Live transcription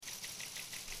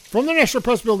From the National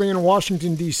Press Building in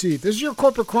Washington, D.C., this is your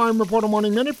Corporate Crime Reporter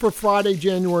Morning Minute for Friday,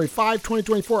 January 5,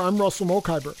 2024. I'm Russell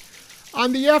Mokhiber.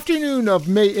 On the afternoon of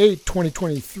May 8,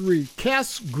 2023,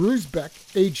 Cass Grusbeck,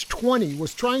 age 20,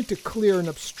 was trying to clear an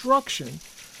obstruction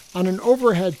on an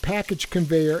overhead package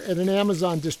conveyor at an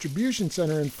Amazon distribution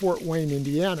center in Fort Wayne,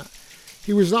 Indiana.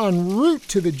 He was en route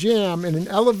to the jam in an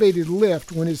elevated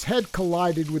lift when his head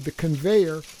collided with the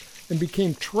conveyor and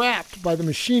became trapped by the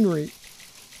machinery.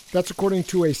 That's according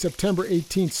to a September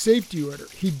 18th safety order.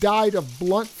 He died of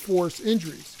blunt force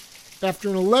injuries. After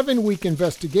an 11-week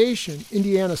investigation,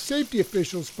 Indiana safety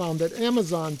officials found that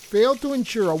Amazon failed to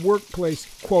ensure a workplace,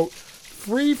 quote,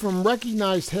 free from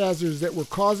recognized hazards that were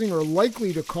causing or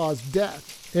likely to cause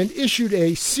death, and issued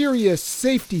a serious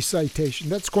safety citation.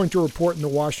 That's going to report in the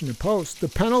Washington Post. The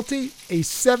penalty, a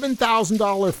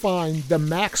 $7,000 fine, the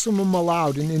maximum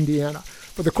allowed in Indiana.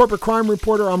 For the Corporate Crime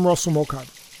Reporter, I'm Russell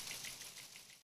Mokhiber.